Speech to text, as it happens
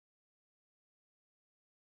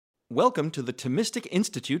Welcome to the Thomistic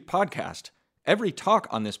Institute podcast. Every talk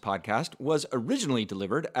on this podcast was originally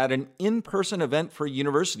delivered at an in-person event for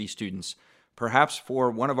university students, perhaps for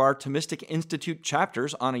one of our Thomistic Institute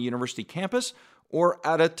chapters on a university campus or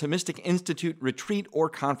at a Thomistic Institute retreat or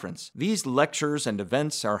conference. These lectures and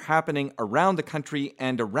events are happening around the country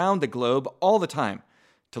and around the globe all the time.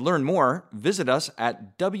 To learn more, visit us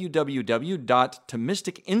at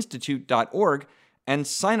www.thomisticinstitute.org and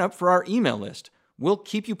sign up for our email list. We'll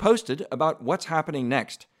keep you posted about what's happening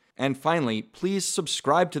next. And finally, please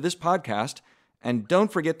subscribe to this podcast and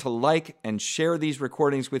don't forget to like and share these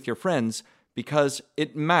recordings with your friends because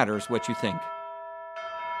it matters what you think.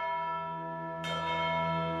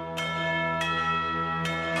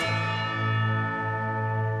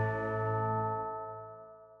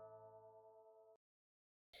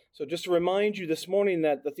 So just to remind you this morning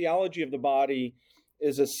that the Theology of the Body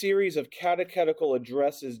is a series of catechetical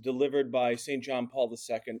addresses delivered by St. John Paul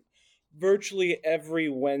II virtually every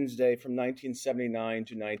Wednesday from 1979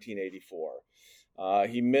 to 1984.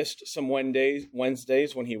 He missed some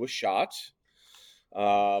Wednesdays when he was shot.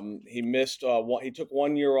 He took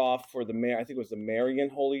 1 year off for I think it was the Marian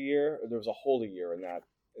Holy Year. There was a Holy Year in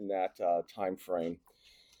that time frame.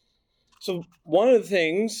 So one of the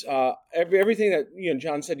things, everything that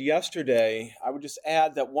John said yesterday, I would just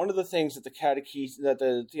add that one of the things that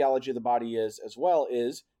the Theology of the Body is as well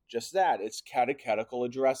is just that. It's catechetical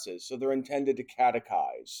addresses. So they're intended to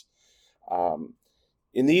catechize.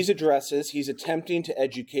 In these addresses, he's attempting to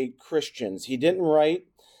educate Christians. He didn't write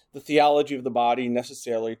the Theology of the Body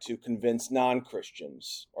necessarily to convince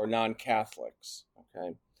non-Christians or non-Catholics,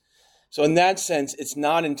 okay? So in that sense, it's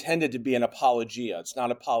not intended to be an apologia. It's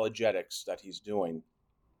not apologetics that he's doing.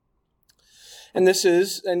 And this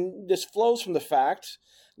flows from the fact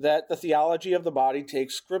that the Theology of the Body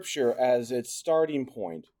takes Scripture as its starting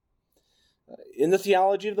point. In the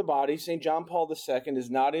Theology of the Body, St. John Paul II is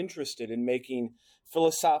not interested in making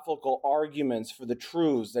philosophical arguments for the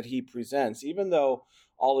truths that he presents, even though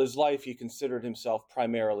all his life he considered himself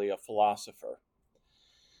primarily a philosopher.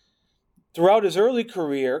 Throughout his early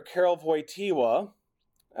career, Karol Wojtyła,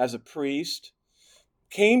 as a priest,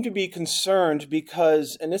 came to be concerned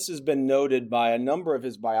because, and this has been noted by a number of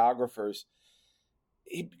his biographers,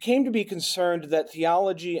 he came to be concerned that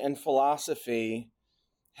theology and philosophy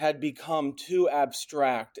had become too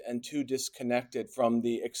abstract and too disconnected from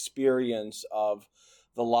the experience of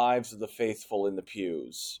the lives of the faithful in the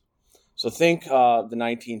pews. So think the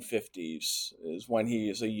 1950s is when he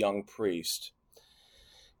is a young priest.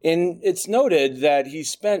 And it's noted that he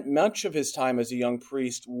spent much of his time as a young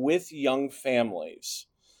priest with young families.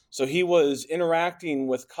 So he was interacting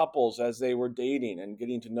with couples as they were dating and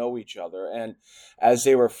getting to know each other, and as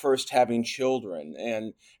they were first having children,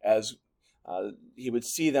 and as he would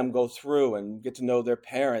see them go through and get to know their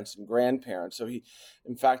parents and grandparents. So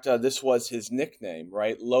this was his nickname,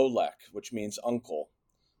 right? Lolek, which means uncle.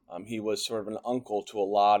 He was sort of an uncle to a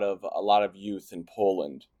lot of youth in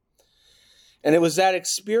Poland. And it was that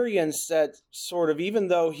experience that sort of, even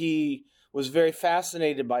though he was very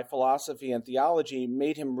fascinated by philosophy and theology,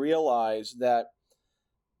 made him realize that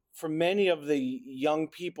for many of the young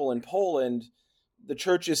people in Poland, the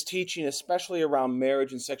church's teaching, especially around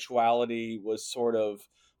marriage and sexuality, was sort of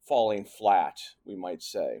falling flat, we might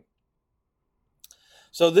say.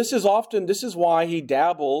 So this is why he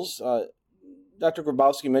dabbles. Dr.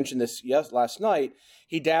 Grabowski mentioned this last night.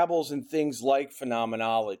 He dabbles in things like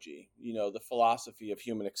phenomenology, the philosophy of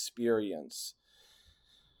human experience.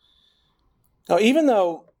 Now, even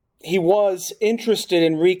though he was interested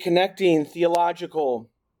in reconnecting theological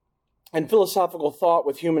and philosophical thought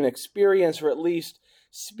with human experience, or at least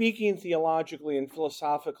speaking theologically and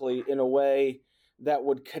philosophically in a way that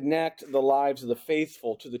would connect the lives of the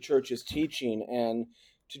faithful to the church's teaching and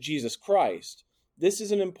to Jesus Christ, this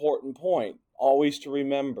is an important point, always to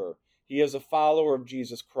remember. He is a follower of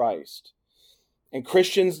Jesus Christ. And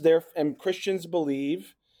Christians believe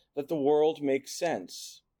that the world makes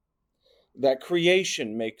sense, that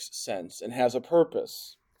creation makes sense and has a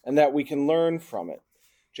purpose, and that we can learn from it.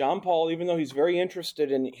 John Paul, even though he's very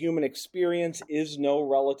interested in human experience, is no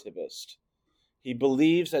relativist. He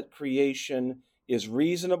believes that creation is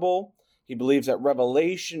reasonable. He believes that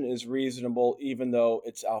revelation is reasonable, even though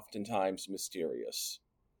it's oftentimes mysterious.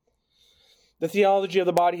 The Theology of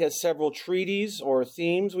the Body has several treatises or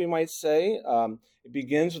themes, we might say. It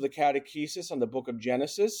begins with a catechesis on the book of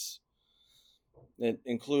Genesis. Then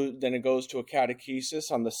it goes to a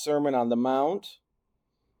catechesis on the Sermon on the Mount.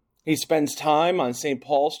 He spends time on St.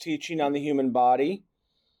 Paul's teaching on the human body,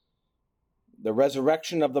 the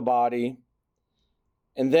resurrection of the body,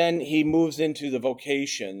 And then he moves into the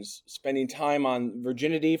vocations, spending time on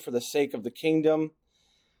virginity for the sake of the kingdom,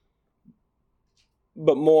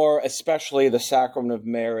 but more especially the sacrament of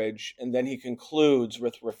marriage. And then he concludes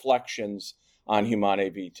with reflections on Humanae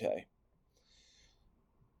Vitae.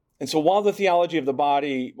 And so while the theology of the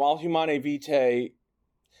body, while Humanae Vitae,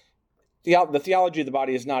 the theology of the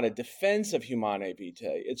body is not a defense of Humanae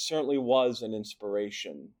Vitae, it certainly was an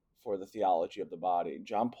inspiration for the theology of the body.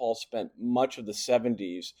 John Paul spent much of the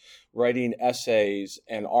 70s writing essays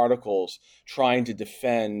and articles trying to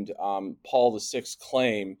defend Paul VI's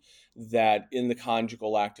claim that in the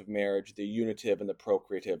conjugal act of marriage, the unitive and the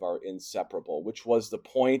procreative are inseparable, which was the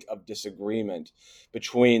point of disagreement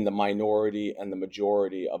between the minority and the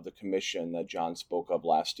majority of the commission that John spoke of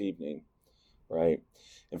last evening, right?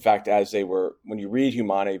 In fact, when you read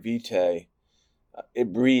Humanae Vitae, it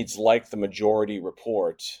reads like the majority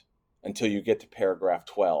report until you get to paragraph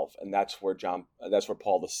 12, and that's where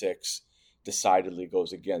Paul VI decidedly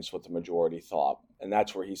goes against what the majority thought, and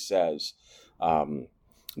that's where he says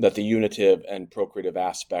that the unitive and procreative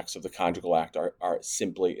aspects of the conjugal act are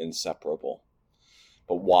simply inseparable.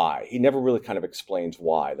 But why? He never really kind of explains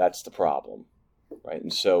why. That's the problem, right?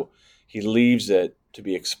 And so he leaves it to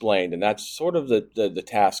be explained, and that's sort of the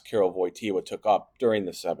task Karol Wojtyła took up during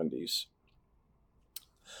the 70s.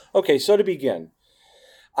 Okay, so to begin,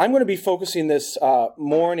 I'm going to be focusing this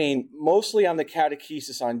morning mostly on the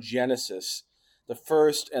catechesis on Genesis, the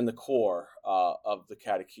first and the core of the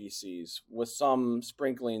catecheses, with some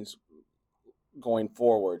sprinklings going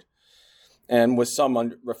forward, and with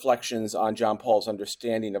some reflections on John Paul's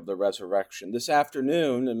understanding of the resurrection. This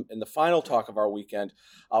afternoon, in the final talk of our weekend,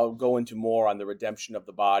 I'll go into more on the redemption of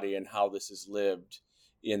the body and how this is lived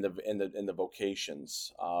in the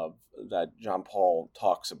vocations that John Paul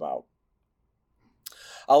talks about.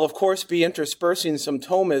 I'll, of course, be interspersing some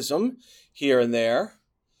Thomism here and there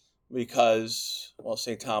because, well,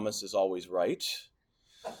 St. Thomas is always right.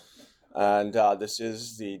 And this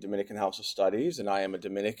is the Dominican House of Studies, and I am a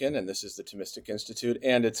Dominican, and this is the Thomistic Institute,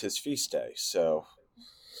 and it's his feast day, so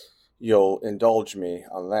you'll indulge me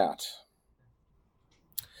on that.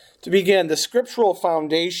 To begin, the scriptural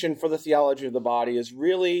foundation for the theology of the body is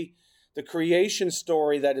really the creation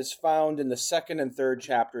story that is found in the second and third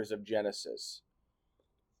chapters of Genesis.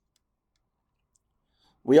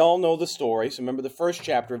 We all know the story. So remember, the first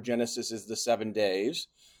chapter of Genesis is the 7 days.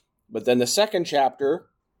 But then the second chapter,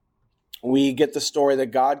 we get the story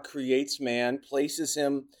that God creates man, places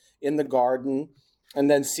him in the garden,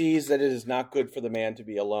 and then sees that it is not good for the man to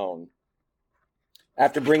be alone.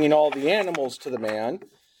 After bringing all the animals to the man,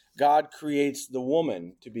 God creates the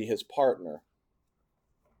woman to be his partner.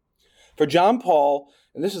 For John Paul,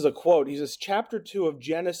 and this is a quote, he says, chapter 2 of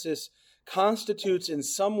Genesis constitutes in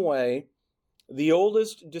some way the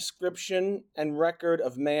oldest description and record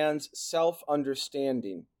of man's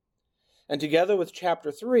self-understanding. And together with chapter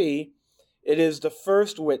 3, it is the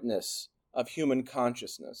first witness of human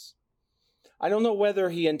consciousness. I don't know whether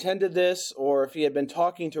he intended this or if he had been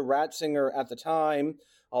talking to Ratzinger at the time,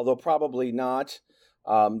 although probably not.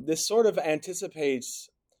 This sort of anticipates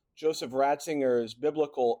Joseph Ratzinger's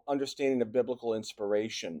biblical understanding of biblical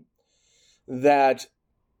inspiration, that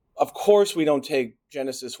of course we don't take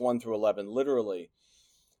Genesis 1 through 11 literally,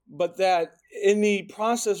 but that in the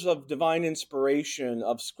process of divine inspiration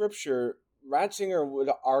of Scripture, Ratzinger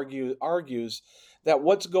argues that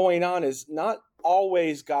what's going on is not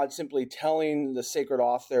always God simply telling the sacred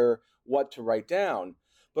author what to write down,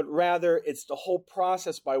 but rather it's the whole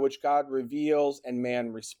process by which God reveals and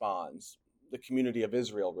man responds. The community of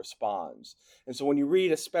Israel responds. And so when you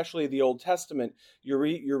read especially the Old Testament, you're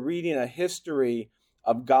reading a history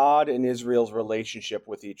of God and Israel's relationship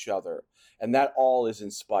with each other. And that all is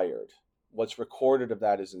inspired. What's recorded of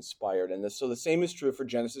that is inspired. And so the same is true for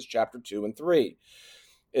Genesis chapter 2 and 3.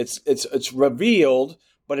 It's revealed,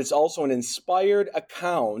 but it's also an inspired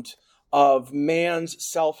account of man's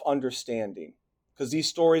self-understanding. Because these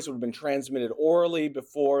stories would have been transmitted orally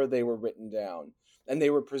before they were written down. And they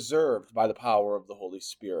were preserved by the power of the Holy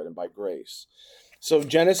Spirit and by grace. So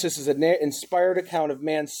Genesis is an inspired account of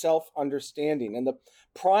man's self-understanding. And the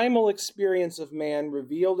primal experience of man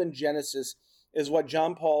revealed in Genesis is what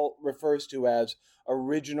John Paul refers to as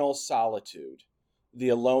original solitude, the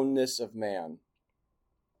aloneness of man.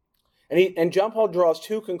 And John Paul draws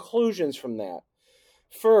two conclusions from that.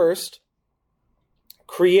 First,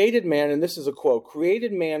 created man, and this is a quote,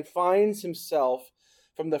 created man finds himself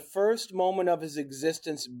from the first moment of his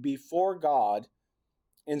existence before God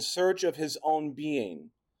in search of his own being.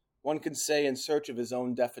 One could say in search of his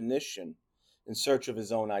own definition, in search of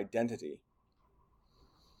his own identity.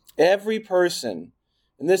 Every person,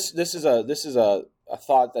 and this is a a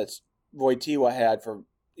thought that Wojtyła had for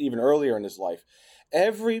even earlier in his life.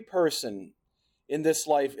 Every person in this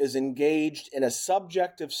life is engaged in a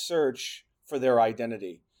subjective search for their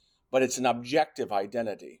identity, but it's an objective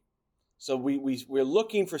identity. So we're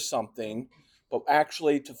looking for something, but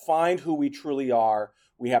actually to find who we truly are,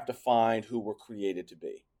 we have to find who we're created to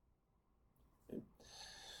be.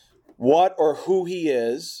 What or who he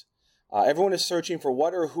is, everyone is searching for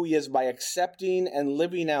what or who he is by accepting and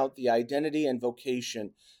living out the identity and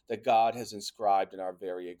vocation that God has inscribed in our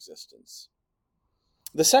very existence.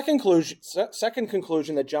 The second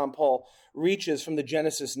conclusion that John Paul reaches from the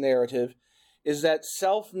Genesis narrative is that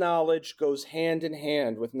self-knowledge goes hand in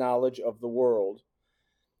hand with knowledge of the world.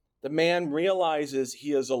 The man realizes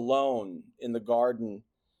he is alone in the garden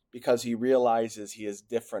because he realizes he is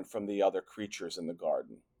different from the other creatures in the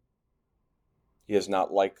garden. He is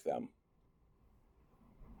not like them.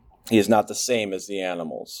 He is not the same as the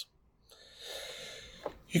animals.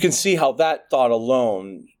 You can see how that thought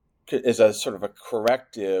alone is a sort of a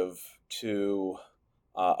corrective to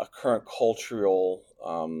a current cultural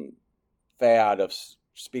fad of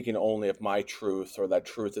speaking only of my truth, or that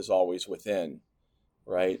truth is always within,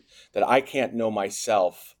 right? That I can't know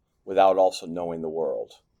myself without also knowing the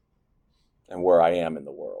world and where I am in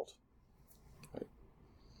the world. Right?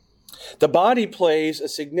 The body plays a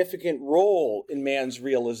significant role in man's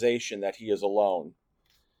realization that he is alone.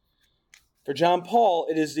 For John Paul,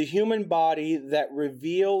 it is the human body that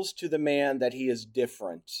reveals to the man that he is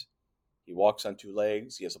different. He walks on two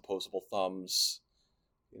legs. He has opposable thumbs.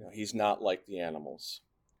 He's not like the animals.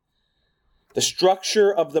 The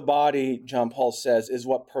structure of the body, John Paul says, is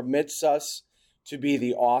what permits us to be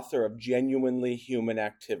the author of genuinely human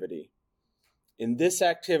activity. In this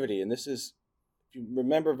activity, and this is, if you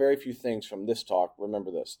remember very few things from this talk,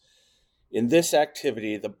 remember this. In this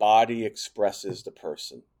activity, the body expresses the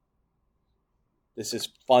person. This is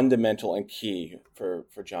fundamental and key for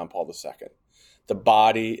John Paul II. The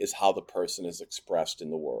body is how the person is expressed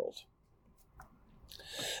in the world.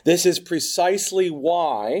 This is precisely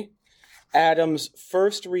why Adam's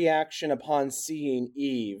first reaction upon seeing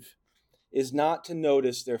Eve is not to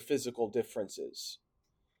notice their physical differences.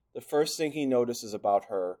 The first thing he notices about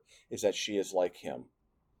her is that she is like him.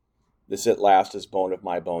 This at last is bone of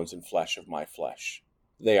my bones and flesh of my flesh.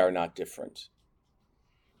 They are not different.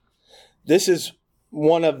 This is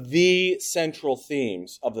one of the central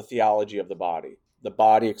themes of the theology of the body. The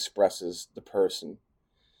body expresses the person.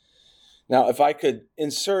 Now, if I could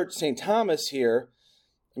insert St. Thomas here,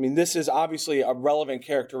 this is obviously a relevant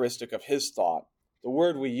characteristic of his thought. The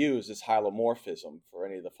word we use is hylomorphism for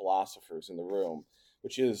any of the philosophers in the room,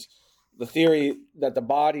 which is the theory that the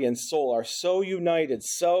body and soul are so united,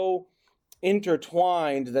 so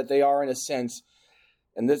intertwined that they are, in a sense,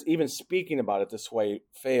 and this, even speaking about it this way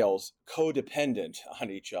fails, codependent on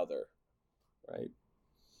each other, right?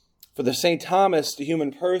 For the St. Thomas, the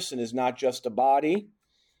human person is not just a body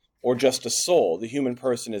or just a soul. The human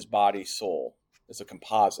person is body, soul. It's a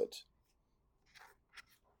composite.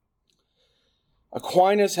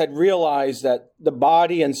 Aquinas had realized that the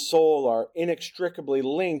body and soul are inextricably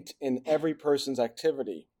linked in every person's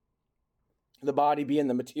activity. The body being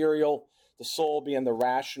the material, the soul being the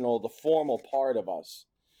rational, the formal part of us.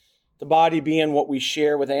 The body being what we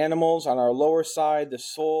share with animals on our lower side, the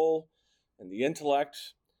soul and the intellect,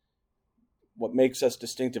 what makes us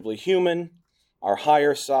distinctively human, our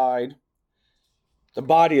higher side. The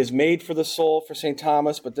body is made for the soul for St.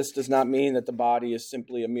 Thomas, but this does not mean that the body is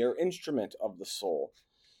simply a mere instrument of the soul,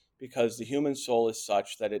 because the human soul is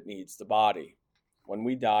such that it needs the body. When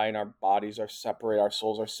we die and our bodies are separated, our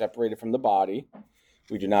souls are separated from the body,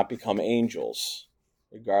 we do not become angels,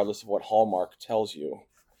 regardless of what Hallmark tells you.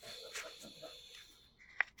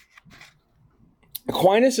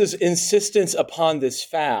 Aquinas' insistence upon this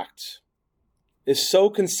fact is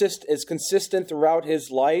consistent throughout his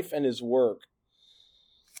life and his work.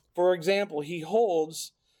 For example, he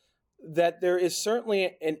holds that there is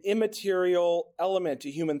certainly an immaterial element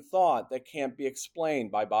to human thought that can't be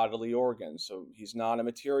explained by bodily organs. So he's not a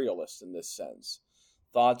materialist in this sense.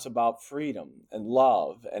 Thoughts about freedom and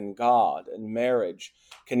love and God and marriage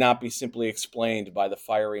cannot be simply explained by the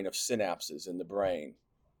firing of synapses in the brain.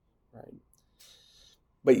 Right?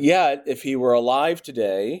 But yet, if he were alive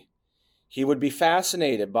today, he would be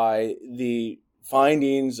fascinated by the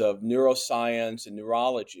findings of neuroscience and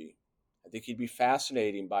neurology. I think he'd be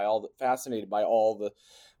fascinated by all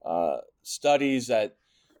the studies that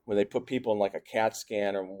when they put people in like a CAT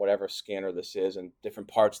scan or whatever scanner this is, and different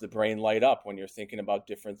parts of the brain light up when you're thinking about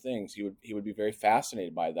different things. He would be very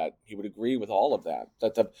fascinated by that. He would agree with all of that.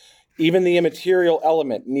 That even the immaterial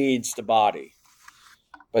element needs the body.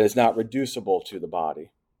 but is not reducible to the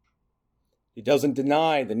body. He doesn't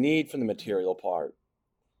deny the need for the material part.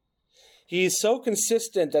 He is so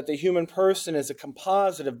consistent that the human person is a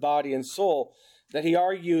composite of body and soul that he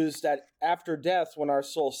argues that after death, when our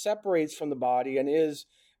soul separates from the body and is,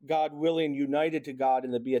 God willing, united to God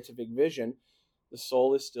in the beatific vision, the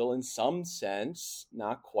soul is still in some sense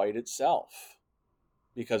not quite itself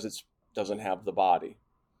because it doesn't have the body,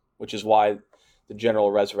 which is why the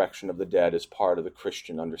general resurrection of the dead is part of the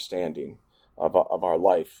Christian understanding of our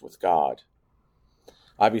life with God.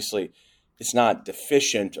 Obviously, it's not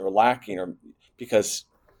deficient or lacking or because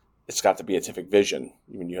it's got the beatific vision.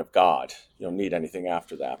 When you have God, you don't need anything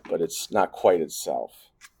after that, but it's not quite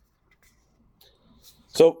itself.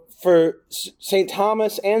 So for St.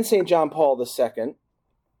 Thomas and St. John Paul II,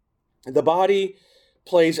 the body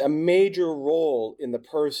plays a major role in the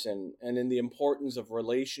person and in the importance of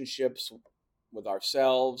relationships with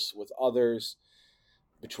ourselves, with others,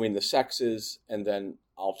 between the sexes, and then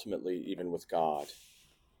ultimately even with God.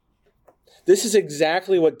 This is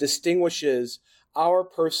exactly what distinguishes our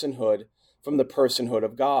personhood from the personhood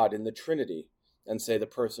of God in the Trinity, and say the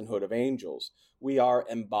personhood of angels. We are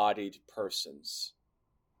embodied persons.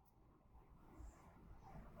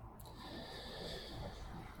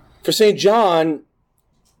 For St. John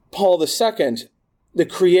Paul II, the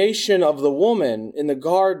creation of the woman in the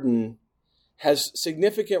garden has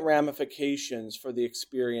significant ramifications for the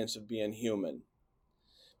experience of being human,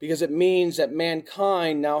 because it means that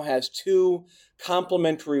mankind now has two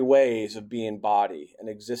complementary ways of being body and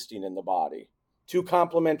existing in the body, two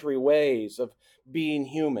complementary ways of being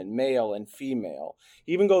human, male and female.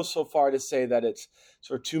 He even goes so far to say that it's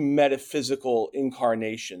sort of two metaphysical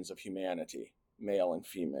incarnations of humanity, male and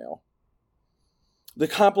female. The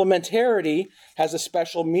complementarity has a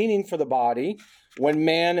special meaning for the body when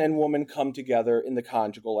man and woman come together in the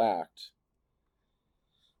conjugal act.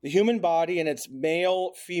 The human body and its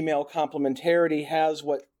male-female complementarity has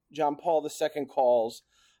what John Paul II calls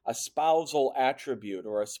a spousal attribute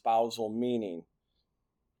or a spousal meaning.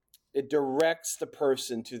 It directs the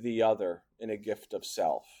person to the other in a gift of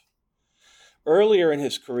self. Earlier in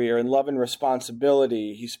his career, in Love and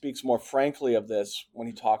Responsibility, he speaks more frankly of this when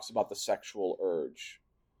he talks about the sexual urge.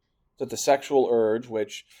 That the sexual urge,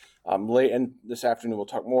 which late and this afternoon we'll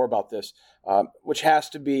talk more about this, which has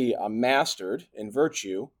to be mastered in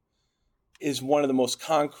virtue, is one of the most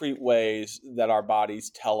concrete ways that our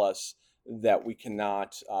bodies tell us that we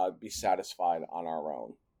cannot be satisfied on our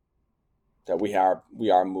own, that we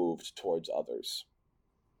are moved towards others.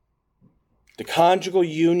 The conjugal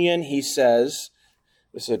union, he says,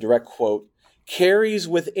 this is a direct quote, carries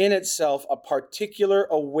within itself a particular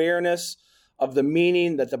awareness of the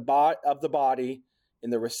meaning that of the body in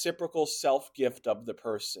the reciprocal self-gift of the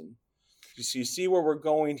person. You see where we're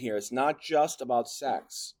going here. It's not just about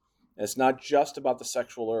sex. It's not just about the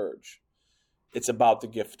sexual urge. It's about the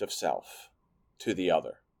gift of self to the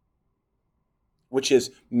other, which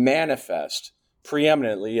is manifest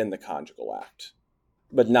preeminently in the conjugal act,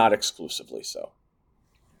 but not exclusively so.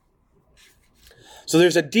 So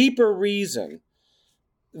there's a deeper reason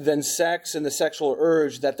than sex and the sexual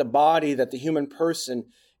urge that the body, that the human person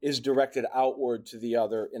is directed outward to the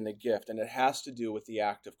other in the gift, and it has to do with the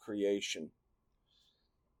act of creation.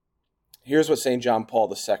 Here's what St. John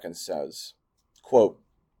Paul II says, quote,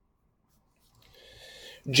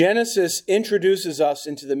 Genesis introduces us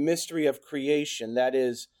into the mystery of creation, that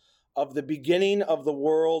is, of the beginning of the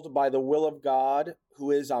world by the will of God,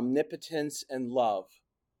 who is omnipotence and love.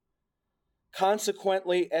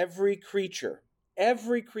 Consequently, every creature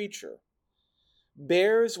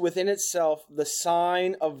bears within itself the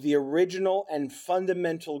sign of the original and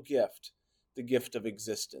fundamental gift, the gift of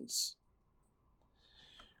existence.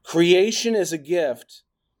 Creation is a gift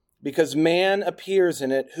because man appears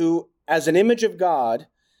in it who, as an image of God,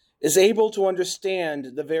 is able to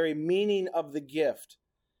understand the very meaning of the gift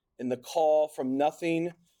in the call from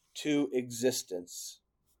nothing to existence.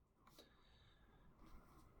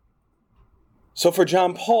 So for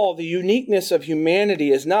John Paul, the uniqueness of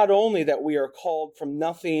humanity is not only that we are called from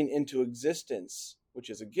nothing into existence, which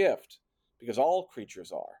is a gift, because all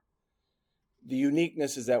creatures are. The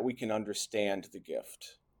uniqueness is that we can understand the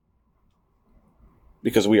gift,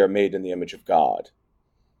 because we are made in the image of God.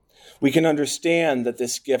 We can understand that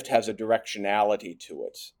this gift has a directionality to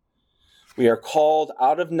it. We are called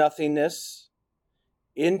out of nothingness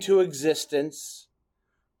into existence,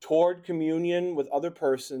 toward communion with other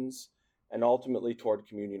persons, and ultimately toward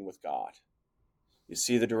communion with God. You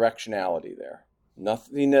see the directionality there.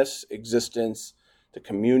 Nothingness, existence, the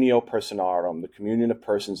communio personarum, the communion of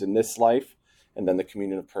persons in this life, and then the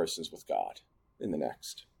communion of persons with God in the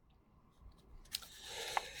next.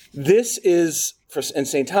 This is, in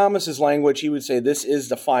St. Thomas's language, he would say this is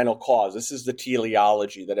the final cause. This is the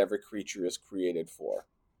teleology that every creature is created for.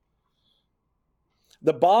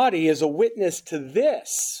 The body is a witness to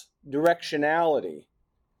this directionality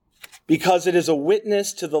because it is a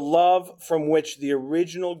witness to the love from which the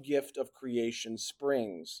original gift of creation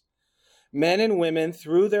springs. Men and women,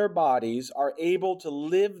 through their bodies, are able to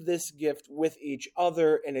live this gift with each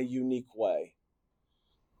other in a unique way.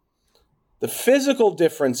 The physical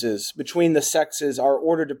differences between the sexes are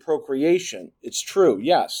ordered to procreation. It's true,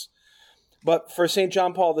 yes. But for St.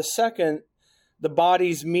 John Paul II, the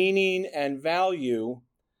body's meaning and value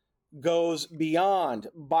goes beyond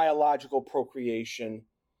biological procreation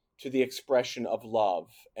to the expression of love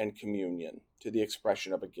and communion, to the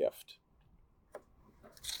expression of a gift.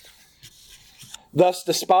 Thus,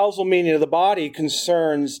 the spousal meaning of the body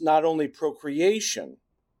concerns not only procreation,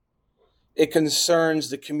 it concerns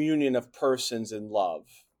the communion of persons in love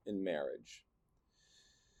in marriage.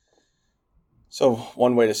 So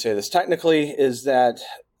one way to say this technically is that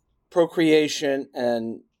procreation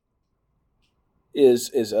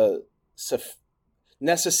is a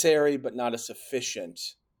necessary but not a sufficient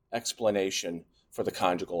explanation for the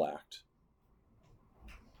conjugal act.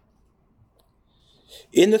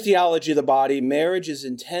 In the theology of the body, marriage is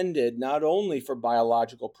intended not only for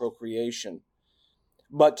biological procreation,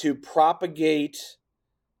 but to propagate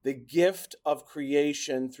the gift of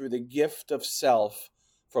creation through the gift of self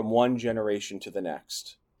from one generation to the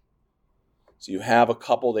next. So you have a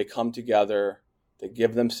couple, they come together, they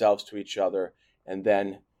give themselves to each other, and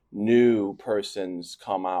then new persons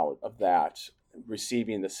come out of that,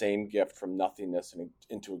 receiving the same gift from nothingness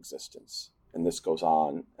into existence. And this goes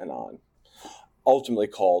on and on, ultimately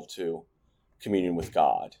called to communion with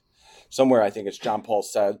God. Somewhere I think it's John Paul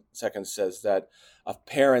II says that a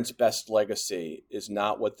parent's best legacy is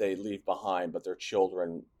not what they leave behind, but their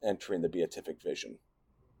children entering the beatific vision.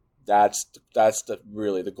 That's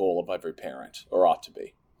really the goal of every parent, or ought to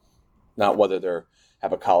be. Not whether they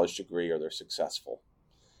have a college degree or they're successful,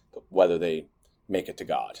 but whether they make it to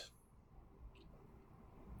God.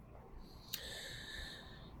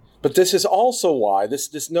 But this is also why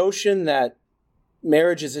this notion that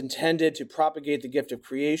marriage is intended to propagate the gift of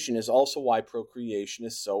creation is also why procreation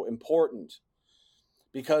is so important,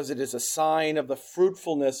 because it is a sign of the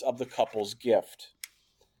fruitfulness of the couple's gift.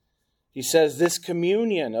 He says this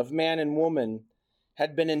communion of man and woman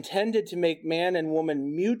had been intended to make man and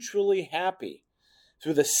woman mutually happy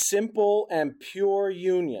through the simple and pure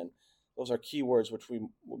union. Those are key words which we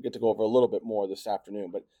will get to go over a little bit more this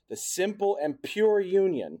afternoon, but the simple and pure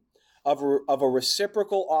union of a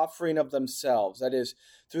reciprocal offering of themselves, that is,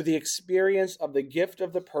 through the experience of the gift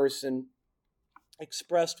of the person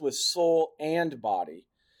expressed with soul and body,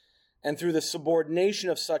 and through the subordination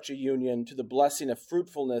of such a union to the blessing of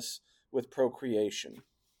fruitfulness with procreation.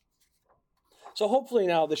 So hopefully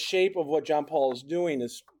now the shape of what John Paul is doing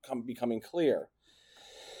is becoming clear.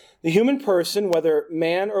 The human person, whether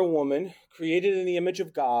man or woman, created in the image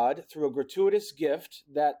of God through a gratuitous gift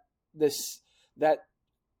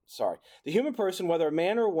the human person, whether a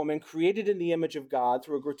man or a woman, created in the image of God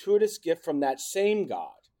through a gratuitous gift from that same God,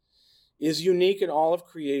 is unique in all of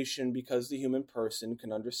creation because the human person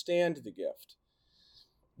can understand the gift.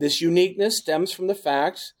 This uniqueness stems from the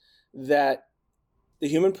fact that the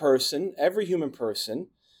human person, every human person,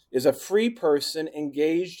 is a free person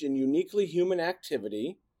engaged in uniquely human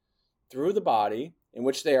activity through the body in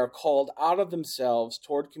which they are called out of themselves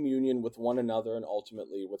toward communion with one another and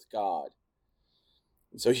ultimately with God.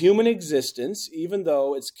 And so human existence, even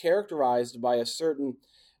though it's characterized by a certain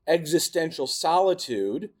existential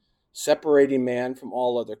solitude, separating man from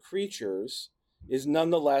all other creatures, is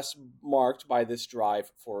nonetheless marked by this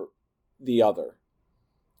drive for the other.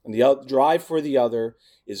 And the drive for the other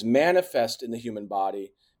is manifest in the human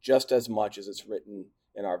body just as much as it's written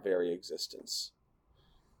in our very existence.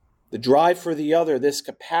 The drive for the other, this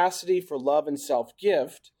capacity for love and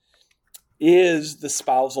self-gift, is the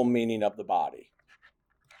spousal meaning of the body.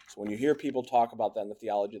 So when you hear people talk about that in the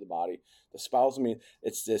theology of the body, the spousal meaning,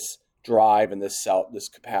 it's this drive and this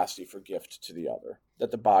capacity for gift to the other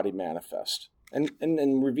that the body manifests and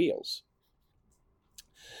reveals.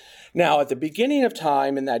 Now, at the beginning of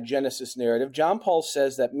time in that Genesis narrative, John Paul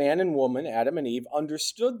says that man and woman, Adam and Eve,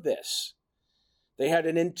 understood this. They had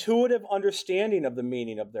an intuitive understanding of the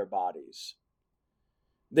meaning of their bodies.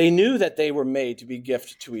 They knew that they were made to be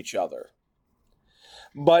gift to each other.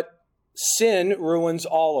 But sin ruins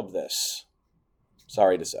all of this.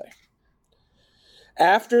 Sorry to say.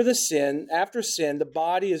 After sin, the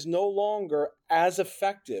body is no longer as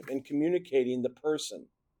effective in communicating the person.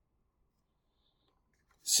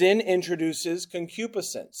 Sin introduces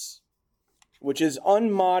concupiscence, which is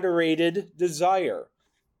unmoderated desire,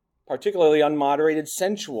 particularly unmoderated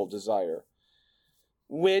sensual desire,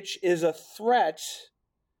 which is a threat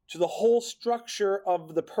to the whole structure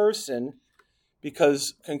of the person,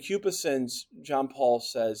 because concupiscence, John Paul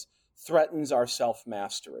says, threatens our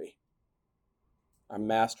self-mastery, our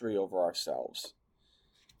mastery over ourselves.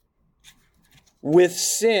 With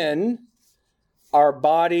sin, our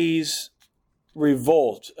bodies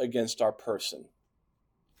revolt against our person.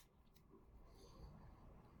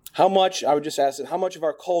 I would just ask it, how much of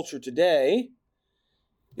our culture today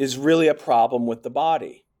is really a problem with the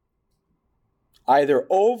body? Either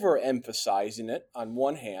overemphasizing it on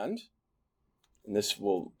one hand, and this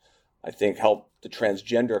will, I think, help the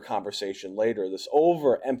transgender conversation later, this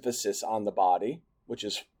overemphasis on the body, which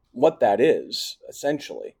is what that is,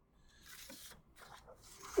 essentially,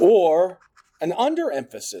 or an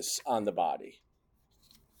underemphasis on the body,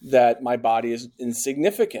 that my body is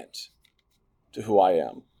insignificant to who I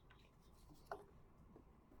am.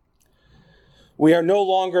 We are no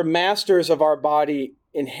longer masters of our body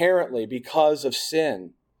inherently because of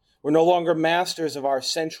sin. We're no longer masters of our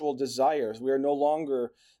sensual desires. We are no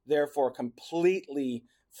longer, therefore, completely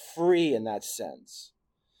free in that sense.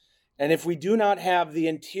 And if we do not have the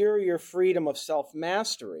interior freedom of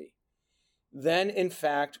self-mastery, then, in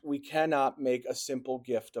fact, we cannot make a simple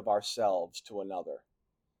gift of ourselves to another.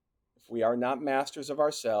 If we are not masters of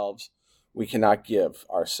ourselves, we cannot give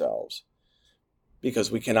ourselves,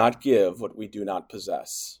 because we cannot give what we do not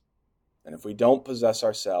possess. And if we don't possess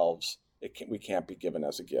ourselves, we can't be given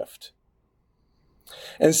as a gift.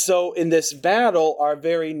 And so in this battle, our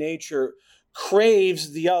very nature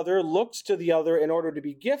craves the other, looks to the other in order to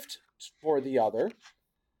be gift for the other.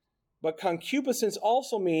 But concupiscence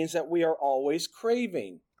also means that we are always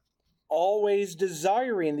craving, always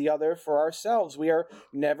desiring the other for ourselves. We are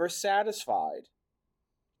never satisfied.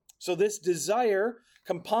 So this desire,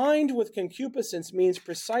 combined with concupiscence, means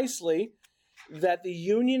precisely that the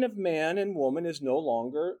union of man and woman is no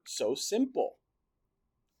longer so simple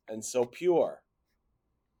and so pure.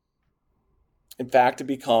 In fact, it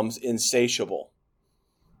becomes insatiable.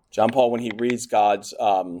 John Paul, when he reads God's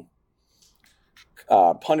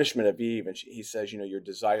punishment of Eve, and he says, your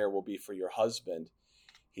desire will be for your husband,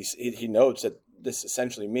 he notes that this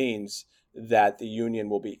essentially means that the union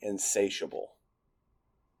will be insatiable.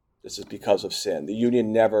 This is because of sin. The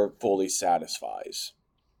union never fully satisfies.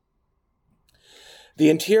 The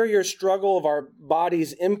interior struggle of our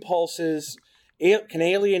body's impulses can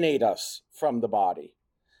alienate us from the body.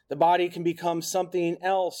 The body can become something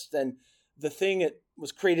else than the thing it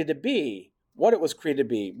was created to be, what it was created to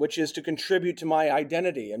be, which is to contribute to my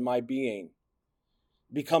identity and my being,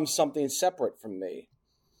 become something separate from me.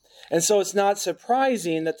 And so it's not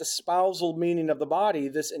surprising that the spousal meaning of the body,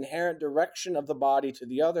 this inherent direction of the body to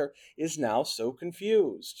the other, is now so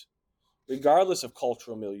confused, regardless of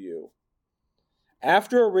cultural milieu.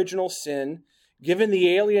 After original sin, given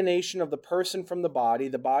the alienation of the person from the body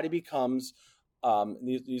becomes,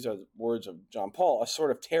 these are the words of John Paul, a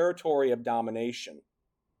sort of territory of domination.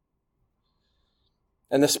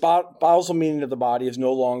 And the spousal meaning of the body is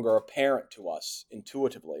no longer apparent to us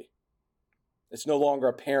intuitively. It's no longer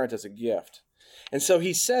apparent as a gift. And so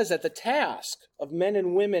he says that the task of men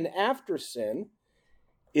and women after sin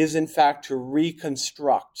is, in fact, to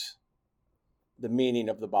reconstruct the meaning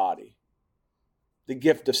of the body, the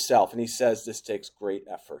gift of self. And he says this takes great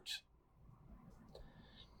effort.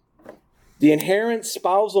 The inherent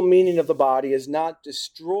spousal meaning of the body is not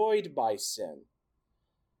destroyed by sin.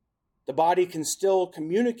 The body can still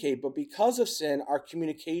communicate, but because of sin, our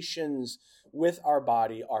communications with our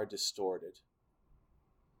body are distorted.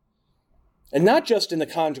 And not just in the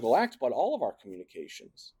conjugal act, but all of our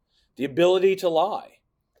communications. The ability to lie.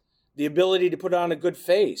 The ability to put on a good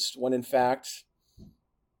face when, in fact,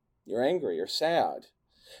 you're angry or sad.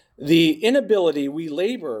 The inability we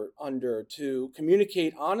labor under to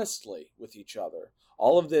communicate honestly with each other.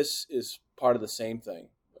 All of this is part of the same thing,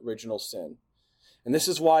 original sin. And this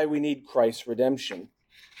is why we need Christ's redemption.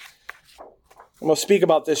 I'm going to speak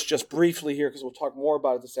about this just briefly here because we'll talk more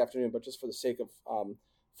about it this afternoon, but just for the sake of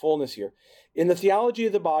fullness here. In the theology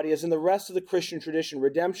of the body, as in the rest of the Christian tradition,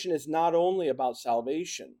 redemption is not only about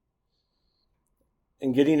salvation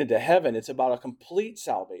and getting into heaven, it's about a complete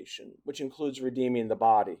salvation, which includes redeeming the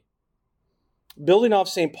body. Building off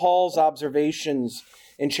St. Paul's observations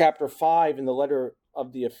in chapter 5 in the letter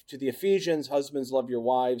to the Ephesians, husbands, love your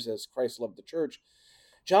wives as Christ loved the church,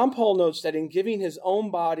 John Paul notes that in giving his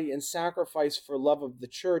own body in sacrifice for love of the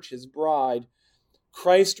church, his bride,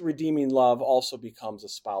 Christ's redeeming love also becomes a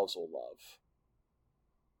spousal love.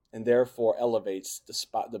 and therefore elevates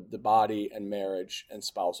the body and marriage and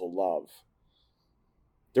spousal love.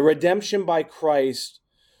 The redemption by Christ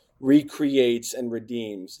recreates and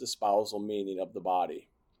redeems the spousal meaning of the body.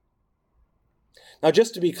 Now,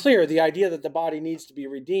 just to be clear, the idea that the body needs to be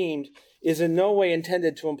redeemed is in no way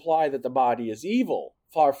intended to imply that the body is evil.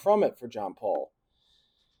 Far from it for John Paul.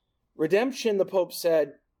 Redemption, the Pope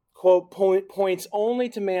said, quote, points only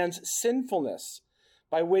to man's sinfulness,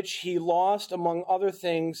 by which he lost, among other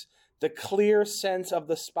things, the clear sense of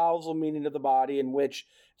the spousal meaning of the body, in which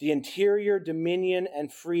the interior dominion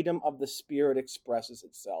and freedom of the spirit expresses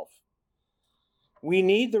itself. We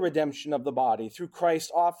need the redemption of the body through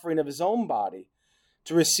Christ's offering of his own body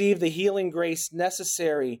to receive the healing grace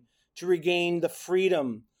necessary to regain the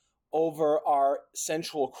freedom over our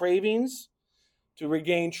sensual cravings, to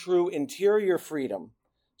regain true interior freedom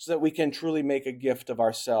so that we can truly make a gift of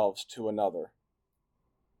ourselves to another.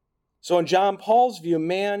 So in John Paul's view,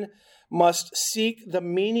 man must seek the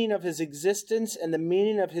meaning of his existence and the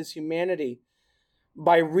meaning of his humanity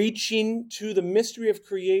by reaching to the mystery of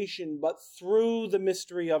creation, but through the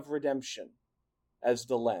mystery of redemption as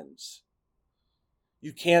the lens.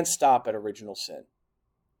 You can't stop at original sin,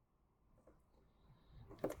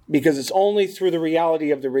 because it's only through the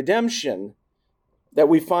reality of the redemption that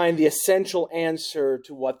we find the essential answer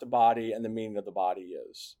to what the body and the meaning of the body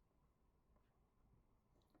is.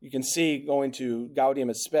 You can see, going to Gaudium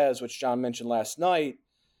et Spes, which John mentioned last night,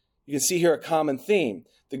 you can see here a common theme.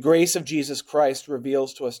 The grace of Jesus Christ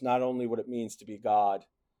reveals to us not only what it means to be God,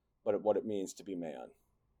 but what it means to be man.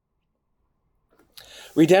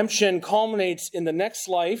 Redemption culminates in the next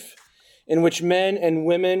life, in which men and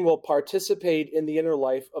women will participate in the inner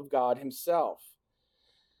life of God himself.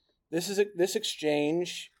 This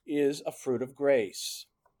exchange is a fruit of grace.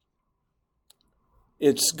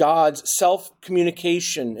 It's God's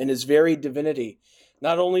self-communication in his very divinity,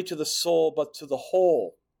 not only to the soul, but to the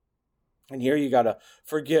whole. And here you got to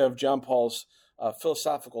forgive John Paul's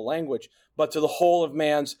philosophical language, but to the whole of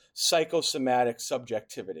man's psychosomatic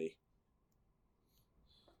subjectivity,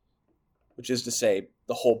 which is to say,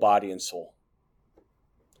 the whole body and soul.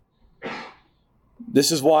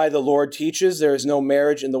 This is why the Lord teaches there is no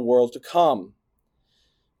marriage in the world to come.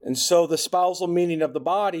 And so the spousal meaning of the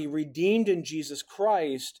body, redeemed in Jesus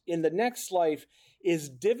Christ, in the next life is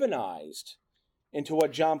divinized into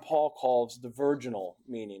what John Paul calls the virginal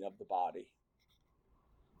meaning of the body.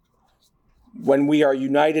 When we are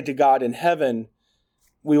united to God in heaven,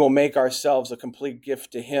 we will make ourselves a complete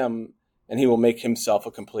gift to him, and he will make himself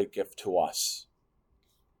a complete gift to us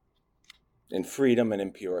in freedom and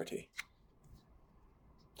in purity.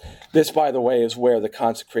 This, by the way, is where the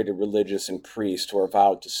consecrated religious and priests who are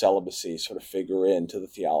vowed to celibacy sort of figure into the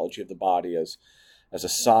theology of the body as a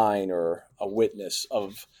sign or a witness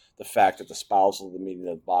of the fact that the spousal of the meaning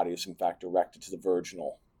of the body is in fact directed to the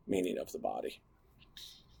virginal meaning of the body.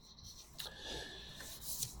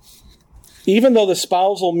 Even though the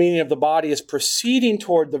spousal meaning of the body is proceeding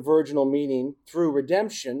toward the virginal meaning through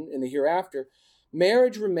redemption in the hereafter,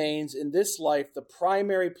 marriage remains in this life the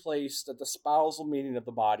primary place that the spousal meaning of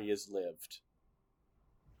the body is lived.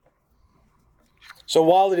 So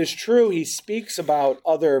while it is true he speaks about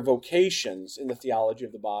other vocations in the theology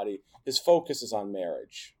of the body, his focus is on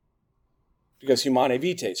marriage. Because Humanae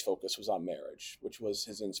Vitae's focus was on marriage, which was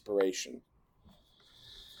his inspiration.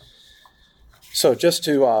 So just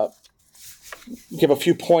to give a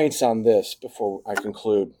few points on this before I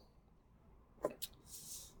conclude.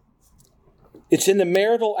 It's in the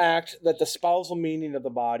marital act that the spousal meaning of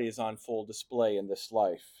the body is on full display in this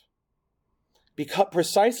life.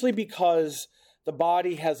 Precisely because the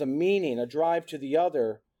body has a meaning, a drive to the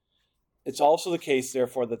other, it's also the case,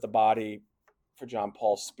 therefore, that the body, for John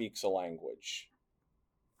Paul, speaks a language.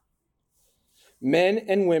 Men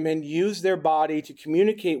and women use their body to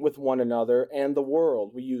communicate with one another and the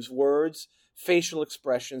world. We use words, facial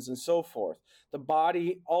expressions, and so forth. The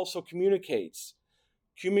body also communicates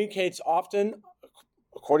often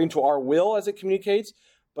according to our will as it communicates,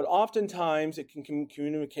 but oftentimes it can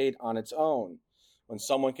communicate on its own when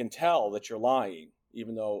someone can tell that you're lying,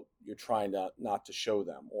 even though you're trying not to show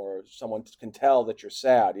them, or someone can tell that you're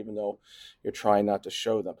sad, even though you're trying not to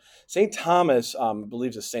show them. St. Thomas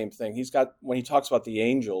believes the same thing. When he talks about the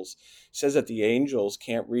angels, he says that the angels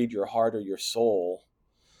can't read your heart or your soul.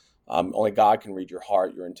 Only God can read your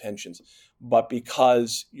heart, your intentions. But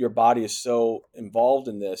because your body is so involved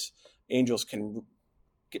in this, angels can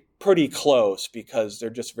get pretty close because they're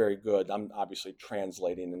just very good. I'm obviously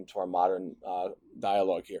translating into our modern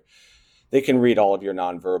dialogue here. They can read all of your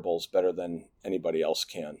nonverbals better than anybody else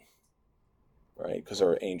can, right? Because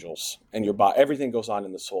they're angels. And your body, everything goes on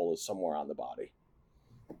in the soul is somewhere on the body.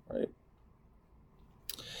 right?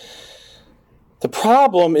 The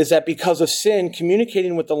problem is that because of sin,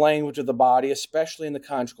 communicating with the language of the body, especially in the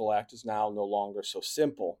conjugal act, is now no longer so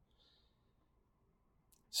simple.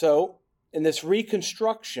 So, in this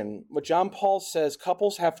reconstruction, what John Paul says,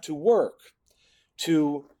 couples have to work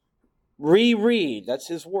to reread, that's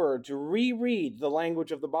his word, to reread the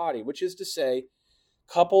language of the body, which is to say,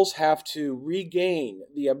 couples have to regain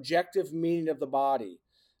the objective meaning of the body.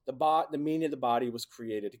 The meaning of the body was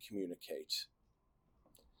created to communicate.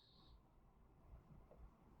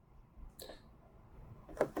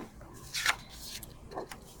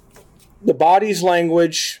 The body's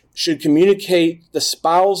language should communicate the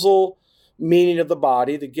spousal meaning of the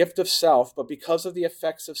body, the gift of self, but because of the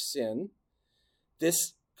effects of sin,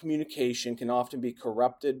 this communication can often be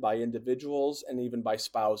corrupted by individuals and even by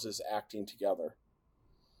spouses acting together.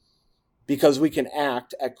 Because we can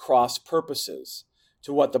act at cross purposes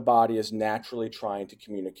to what the body is naturally trying to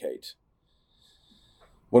communicate.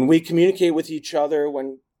 When we communicate with each other,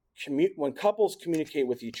 when couples communicate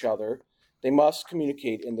with each other, they must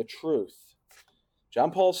communicate in the truth. John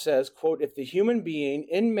Paul says, quote, if the human being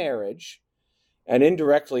in marriage, and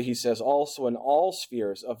indirectly he says also in all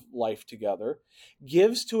spheres of life together,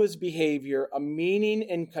 gives to his behavior a meaning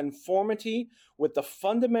in conformity with the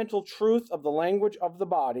fundamental truth of the language of the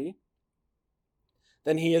body,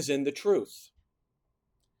 then he is in the truth.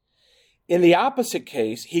 In the opposite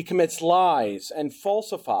case, he commits lies and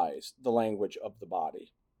falsifies the language of the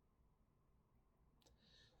body.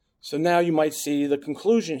 So now you might see the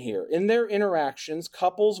conclusion here. In their interactions,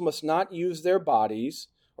 couples must not use their bodies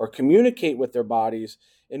or communicate with their bodies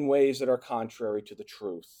in ways that are contrary to the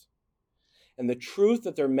truth. And the truth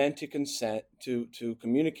that they're meant to consent to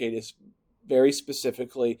communicate is very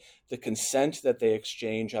specifically the consent that they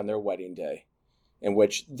exchange on their wedding day, in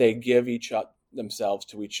which they give themselves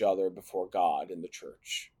to each other before God in the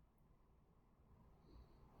church.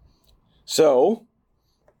 So,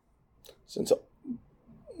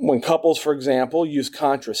 when couples, for example, use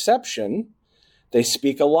contraception, they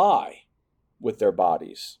speak a lie with their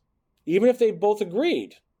bodies, even if they both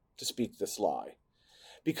agreed to speak this lie,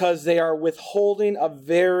 because they are withholding a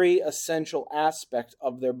very essential aspect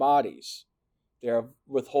of their bodies. They are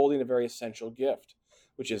withholding a very essential gift,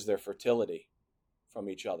 which is their fertility from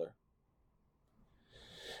each other.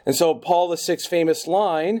 And so Paul VI's famous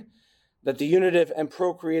line that the unitive and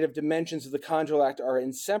procreative dimensions of the conjugal act are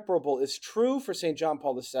inseparable is true for St. John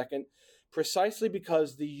Paul II, precisely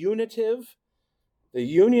because the union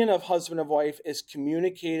of husband and wife is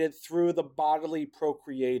communicated through the bodily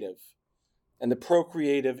procreative, and the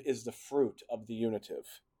procreative is the fruit of the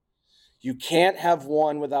unitive. You can't have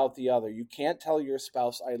one without the other. You can't tell your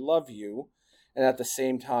spouse, I love you, and at the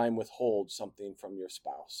same time withhold something from your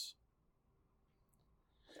spouse.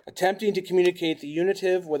 Attempting to communicate the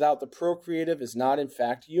unitive without the procreative is not, in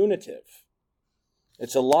fact, unitive.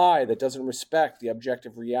 It's a lie that doesn't respect the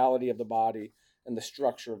objective reality of the body and the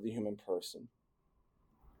structure of the human person.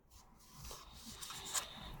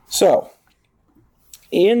 So,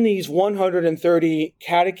 in these 130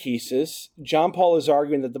 catechesis, John Paul is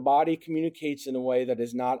arguing that the body communicates in a way that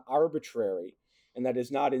is not arbitrary and that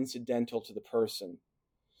is not incidental to the person.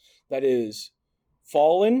 That is,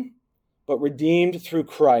 fallen but redeemed through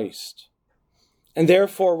Christ, and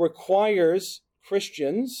therefore requires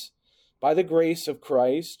Christians, by the grace of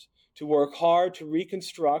Christ, to work hard to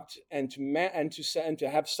reconstruct and to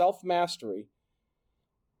have self-mastery,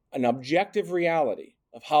 an objective reality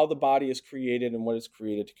of how the body is created and what is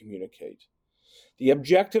created to communicate. The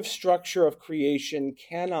objective structure of creation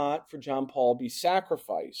cannot, for John Paul, be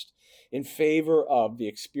sacrificed in favor of the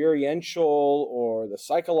experiential or the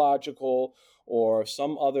psychological or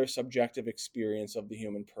some other subjective experience of the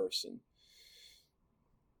human person.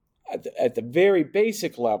 At the very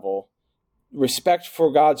basic level, respect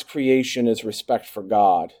for God's creation is respect for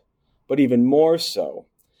God, but even more so,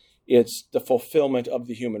 it's the fulfillment of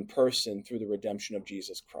the human person through the redemption of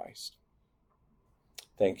Jesus Christ.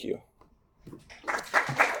 Thank you.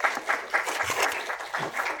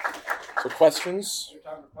 So questions? You're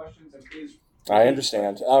talking about questions, and please. I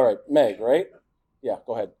understand. All right, Meg, right? Yeah,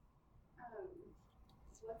 go ahead.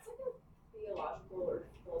 What's like a theological or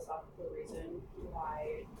philosophical reason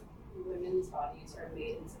why women's bodies are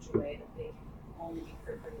made in such a way that they can only be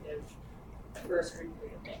procreative for a certain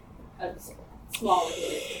period of time? Small.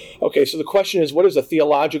 Okay, so the question is, what is a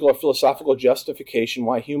theological or philosophical justification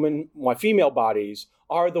why female bodies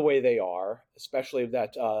are the way they are, especially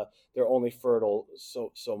that they're only fertile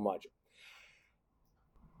so much?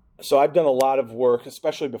 So I've done a lot of work,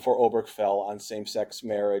 especially before Obergefell, on same-sex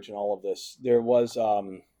marriage and all of this. There was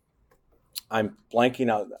I'm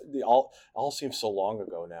blanking out. All seems so long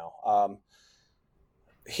ago now.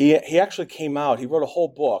 He actually came out. He wrote a whole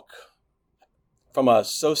book from a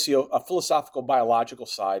philosophical biological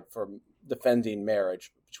side for defending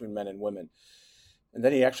marriage between men and women. And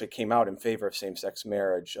then he actually came out in favor of same-sex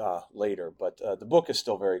marriage later. But the book is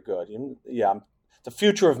still very good. The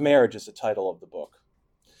Future of Marriage is the title of the book.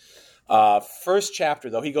 First chapter,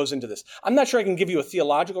 though, he goes into this. I'm not sure I can give you a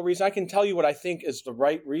theological reason. I can tell you what I think is the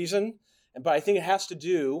right reason, but I think it has to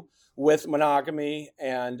do with monogamy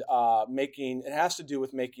and making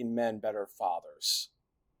men better fathers,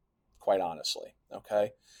 quite honestly,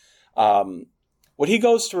 okay? What he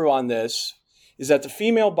goes through on this is that the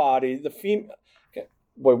female body, this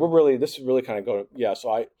is really kind of going,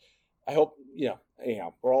 so I hope,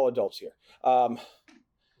 anyhow, we're all adults here.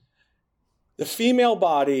 The female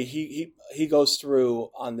body, he goes through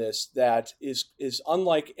on this, that is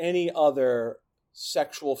unlike any other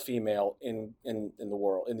sexual female in the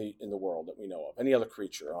world that we know of, any other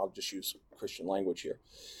creature. I'll just use Christian language here.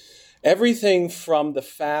 Everything from the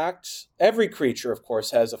fact, every creature, of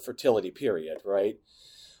course, has a fertility period, right?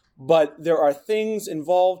 But there are things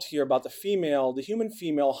involved here about the female. The human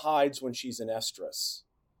female hides when she's in estrus.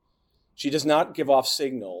 She does not give off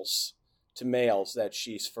signals to males that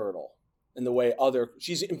she's fertile in the way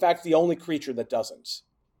she's in fact the only creature that doesn't.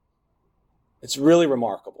 It's really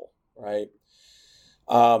remarkable, right?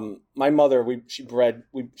 My mother, she bred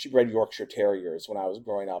Yorkshire Terriers when I was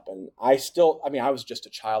growing up, and I was just a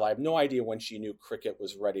child. I have no idea when she knew Cricket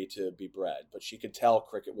was ready to be bred, but she could tell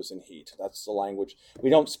Cricket was in heat. That's the language. We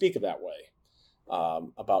don't speak of that way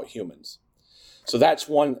about humans. So that's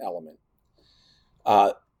one element.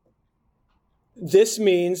 This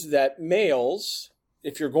means that males,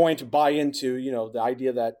 if you're going to buy into, the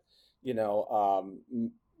idea that,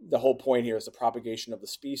 the whole point here is the propagation of the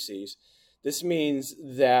species, this means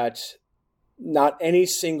that not any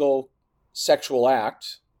single sexual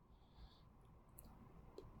act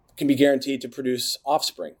can be guaranteed to produce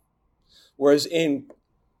offspring. Whereas in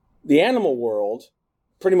the animal world,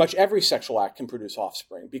 pretty much every sexual act can produce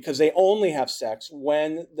offspring because they only have sex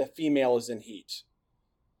when the female is in heat.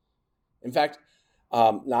 In fact,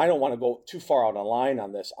 now I don't want to go too far out on line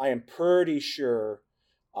on this. I am pretty sure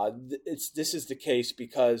this is the case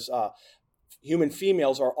because human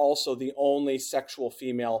females are also the only sexual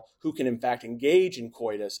female who can, in fact, engage in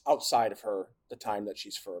coitus outside of the time that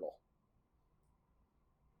she's fertile.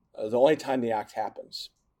 The only time the act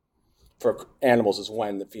happens for animals is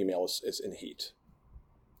when the female is in heat.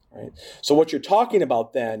 Right? So what you're talking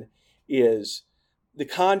about then is the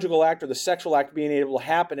conjugal act or the sexual act being able to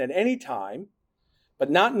happen at any time, but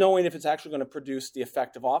not knowing if it's actually going to produce the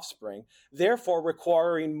effect of offspring, therefore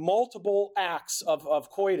requiring multiple acts of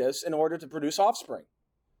coitus in order to produce offspring.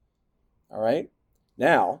 All right?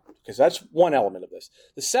 Now, because that's one element of this.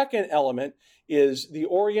 The second element is the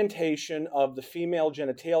orientation of the female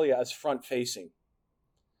genitalia as front-facing.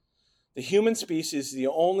 The human species is the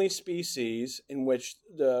only species in which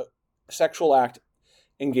the sexual act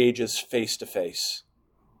engages face-to-face.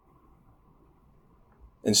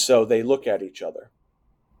 And so they look at each other.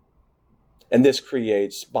 And this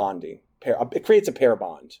creates bonding. It creates a pair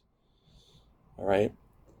bond. All right?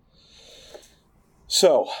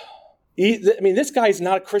 So, this guy is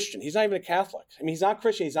not a Christian. He's not even a Catholic. He's not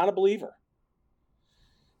Christian. He's not a believer.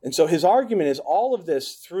 And so his argument is all of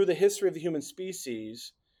this, through the history of the human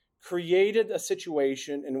species, created a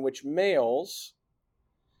situation in which males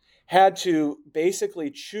had to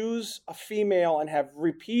basically choose a female and have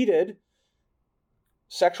repeated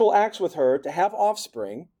sexual acts with her to have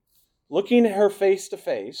offspring, looking at her face to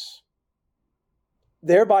face,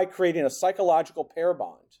 thereby creating a psychological pair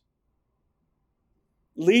bond,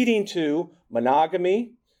 leading to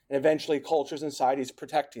monogamy and eventually cultures and societies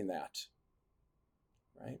protecting that.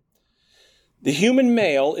 Right? The human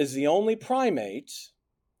male is the only primate.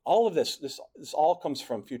 All of this all comes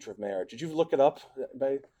from Future of Marriage. Did you look it up?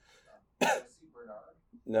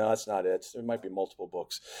 No, that's not it. There might be multiple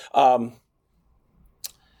books.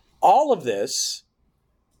 All of this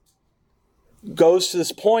goes to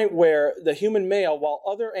this point where the human male, while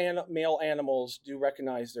other male animals do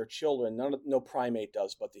recognize their children, no primate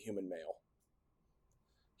does but the human male.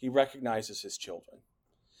 He recognizes his children.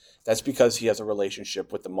 That's because he has a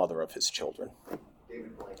relationship with the mother of his children.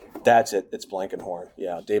 David Blankenhorn. That's it. It's Blankenhorn.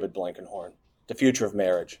 Yeah, David Blankenhorn. The Future of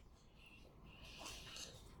Marriage.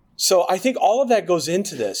 So I think all of that goes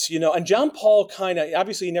into this, and John Paul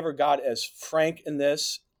obviously he never got as frank in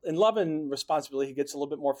this. In Love and Responsibility, he gets a little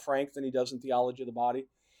bit more frank than he does in Theology of the Body.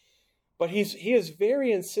 But he is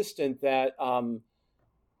very insistent that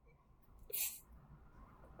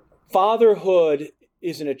fatherhood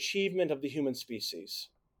is an achievement of the human species.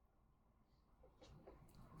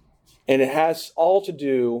 And it has all to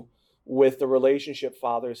do with the relationship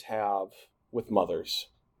fathers have with mothers.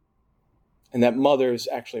 And that mothers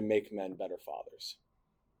actually make men better fathers.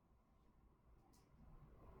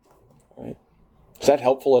 All right? Is that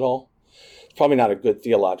helpful at all? It's probably not a good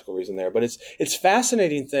theological reason there, but it's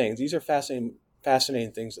fascinating things. These are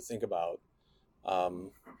fascinating things to think about.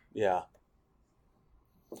 Yeah.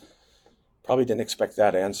 Probably didn't expect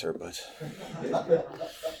that answer, but...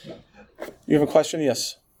 You have a question?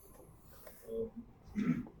 Yes.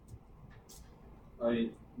 I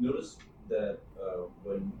noticed that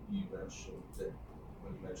when you mentioned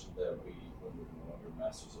that we, when we're no longer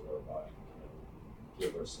masters of our body,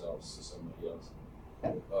 give ourselves to somebody else.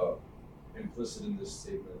 Implicit in this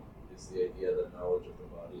statement is the idea that knowledge of the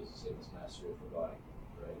body is the same as mastery of the body,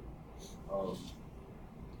 right?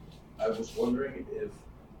 I was wondering if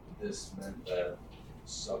this meant that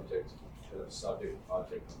subject-object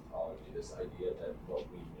ontology, this idea that what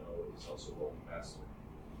we know is also what we master,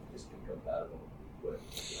 is incompatible with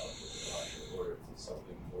the object of the body, or if it's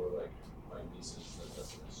something more like my thesis that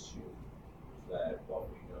doesn't assume that what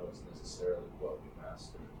we know is necessarily what we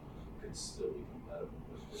master, could still be compatible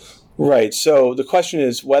with this. Right. So the question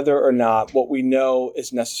is whether or not what we know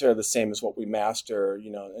is necessarily the same as what we master,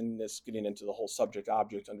 and this getting into the whole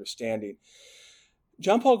subject-object understanding.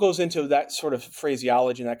 John Paul goes into that sort of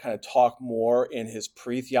phraseology and that kind of talk more in his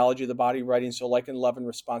pre-theology of the body writing, so like in Love and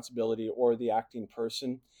Responsibility or The Acting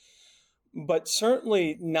Person. But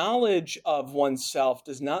certainly knowledge of oneself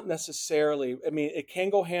does not necessarily, it can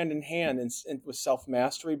go hand in hand with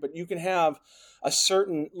self-mastery, but you can have a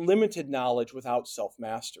certain limited knowledge without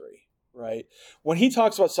self-mastery, right? When he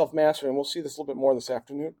talks about self-mastery, and we'll see this a little bit more this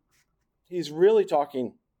afternoon, he's really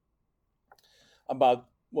talking about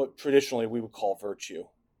what traditionally we would call virtue,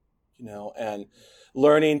 and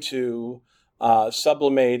learning to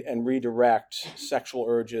sublimate and redirect sexual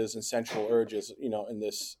urges and sensual urges, in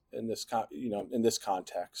this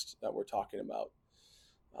context that we're talking about.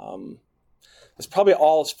 That's probably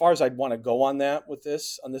all as far as I'd want to go on that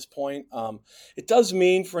on this point. It does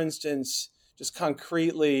mean, for instance, just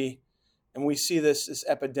concretely, and we see this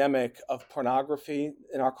epidemic of pornography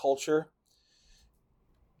in our culture.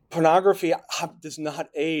 Pornography does not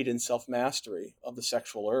aid in self-mastery of the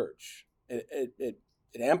sexual urge. It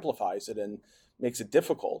amplifies it and makes it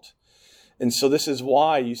difficult. And so this is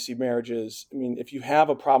why you see marriages, if you have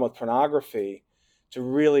a problem with pornography, to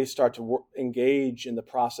really start to engage in the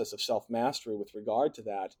process of self-mastery with regard to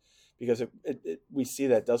that, because we see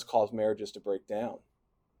that does cause marriages to break down,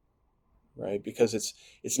 right? Because it's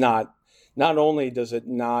not only does it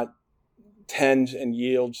not tend and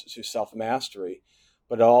yield to self-mastery,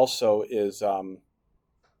 but it also is,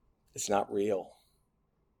 it's not real.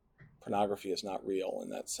 Pornography is not real in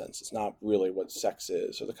that sense. It's not really what sex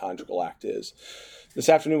is or the conjugal act is. This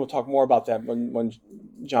afternoon we'll talk more about that when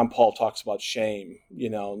John Paul talks about shame,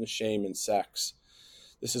 and the shame in sex.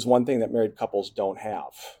 This is one thing that married couples don't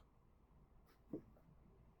have.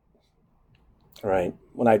 Right?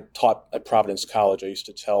 When I taught at Providence College, I used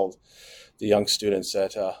to tell the young students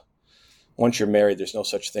that once you're married, there's no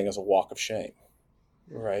such thing as a walk of shame.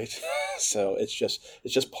 Right? So it's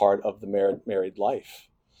just part of the married life.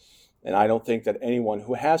 And I don't think that anyone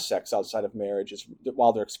who has sex outside of marriage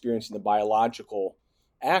while they're experiencing the biological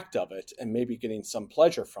act of it and maybe getting some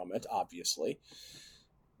pleasure from it, obviously,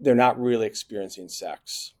 they're not really experiencing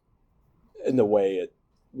sex in the way it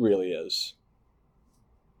really is.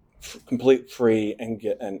 Completely free and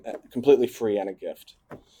a gift.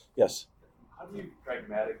 Yes? How do you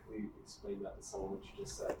pragmatically explain that to someone, what you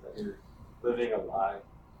just said, that you're living a lie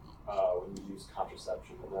when you use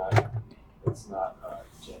contraception and that it's not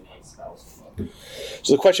genuine spousal love?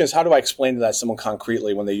 So the question is, how do I explain to someone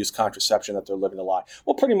concretely when they use contraception that they're living a lie?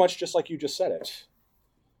 Well, pretty much just like you just said it.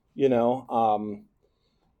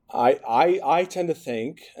 I tend to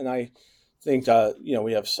think, and I think,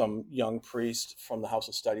 we have some young priests from the House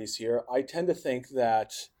of Studies here. I tend to think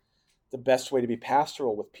that the best way to be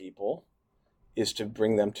pastoral with people is to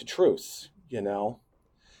bring them to truth,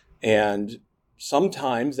 and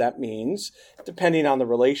sometimes that means, depending on the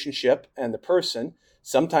relationship and the person,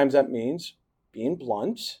 sometimes that means being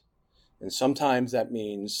blunt, and sometimes that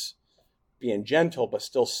means being gentle, but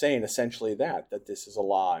still saying essentially that this is a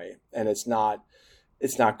lie and it's not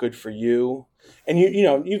good for you. And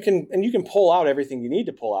you can pull out everything you need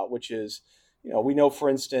to pull out, which is, we know, for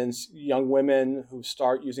instance, young women who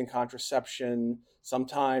start using contraception.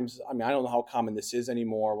 Sometimes, I don't know how common this is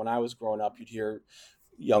anymore. When I was growing up, you'd hear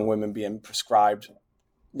young women being prescribed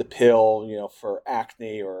the pill, for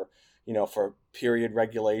acne or, for period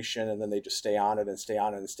regulation, and then they just stay on it and stay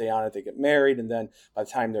on it and stay on it. They get married, and then by the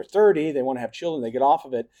time they're 30, they want to have children. They get off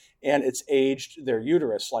of it, and it's aged their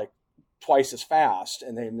uterus like twice as fast,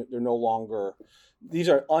 and they're no longer. These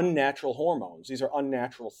are unnatural hormones. These are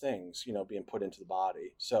unnatural things, being put into the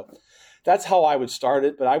body. So that's how I would start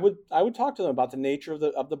it. But I would talk to them about the nature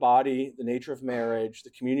of the body, the nature of marriage,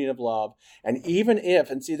 the communion of love, and even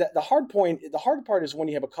if, and see that the hard part is when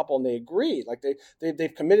you have a couple and they agree, like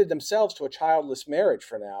they've committed themselves to a childless marriage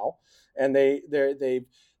for now, and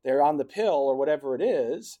they're on the pill or whatever it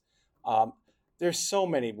is. There's so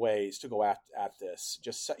many ways to go at this,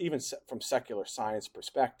 just even from secular science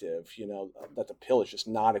perspective, that the pill is just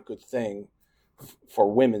not a good thing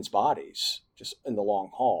for women's bodies, just in the long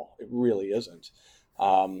haul. It really isn't.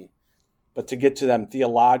 But to get to them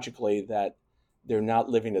theologically that they're not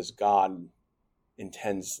living as God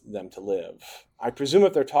intends them to live. I presume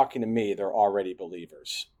if they're talking to me, they're already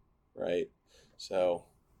believers, right? So,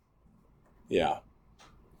 yeah.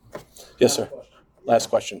 Yes, sir. Last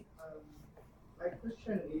question. My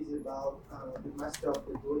question is about the master of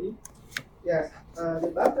the body. Yes,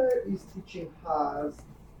 the Bible is teaching us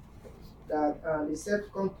that the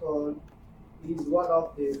self-control is one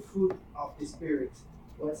of the fruit of the Spirit.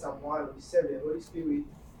 When someone receives the Holy Spirit,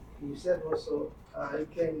 himself also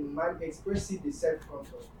can express the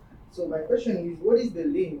self-control. So my question is, what is the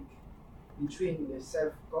link between the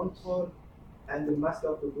self-control and the master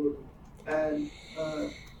of the body? And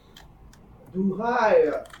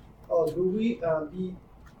do we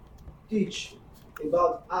teach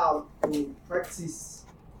about how to practice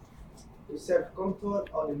the self-control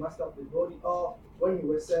or the master of the body, or when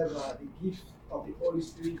you receive the gift of the Holy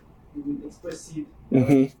Spirit, you will express it?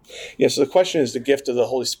 Mm-hmm. Yeah, so the question is the gift of the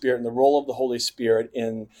Holy Spirit and the role of the Holy Spirit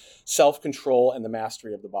in self-control and the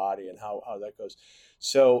mastery of the body, and how that goes.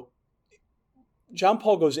 So John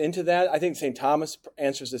Paul goes into that. I think St. Thomas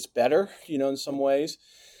answers this better, in some ways.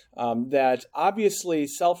 That obviously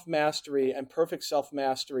self-mastery and perfect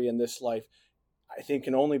self-mastery in this life, I think,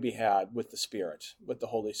 can only be had with the Spirit, with the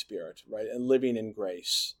Holy Spirit, right? And living in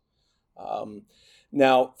grace.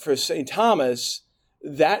 Now, for St. Thomas,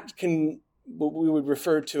 that can, what we would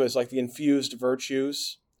refer to as like the infused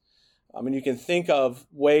virtues. And you can think of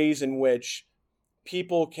ways in which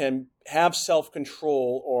people can have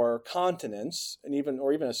self-control or continence, and even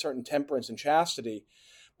a certain temperance and chastity,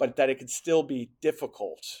 but that it could still be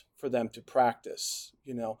difficult for them to practice,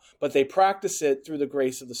 But they practice it through the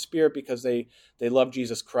grace of the Spirit because they love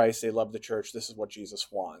Jesus Christ, they love the church. This is what Jesus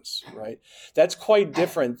wants, right? That's quite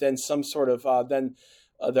different than some sort of the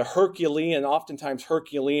oftentimes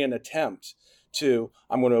Herculean attempt to,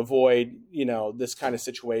 I'm going to avoid, this kind of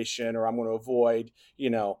situation, or I'm going to avoid,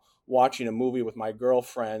 watching a movie with my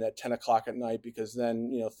girlfriend at 10 o'clock at night because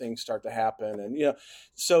then, things start to happen. And,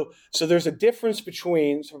 so there's a difference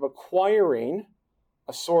between sort of acquiring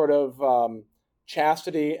a sort of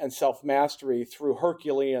chastity and self-mastery through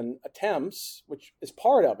Herculean attempts, which is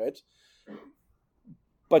part of it,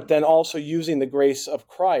 but then also using the grace of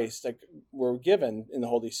Christ that we're given in the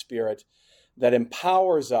Holy Spirit that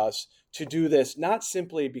empowers us to do this, not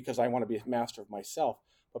simply because I want to be a master of myself,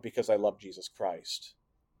 but because I love Jesus Christ.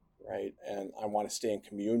 Right? And I want to stay in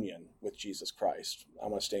communion with Jesus Christ. I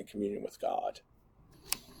want to stay in communion with God.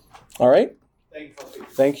 All right?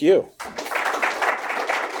 Thank you.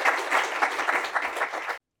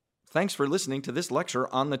 Thanks for listening to this lecture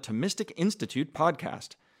on the Thomistic Institute podcast.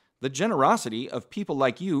 The generosity of people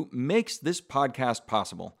like you makes this podcast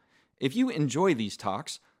possible. If you enjoy these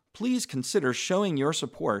talks, please consider showing your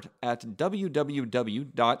support at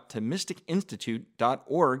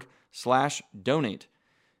www.thomisticinstitute.org/donate.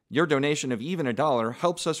 Your donation of even $1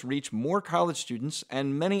 helps us reach more college students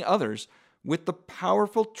and many others with the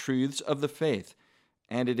powerful truths of the faith,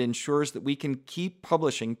 and it ensures that we can keep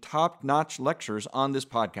publishing top-notch lectures on this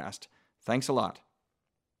podcast. Thanks a lot.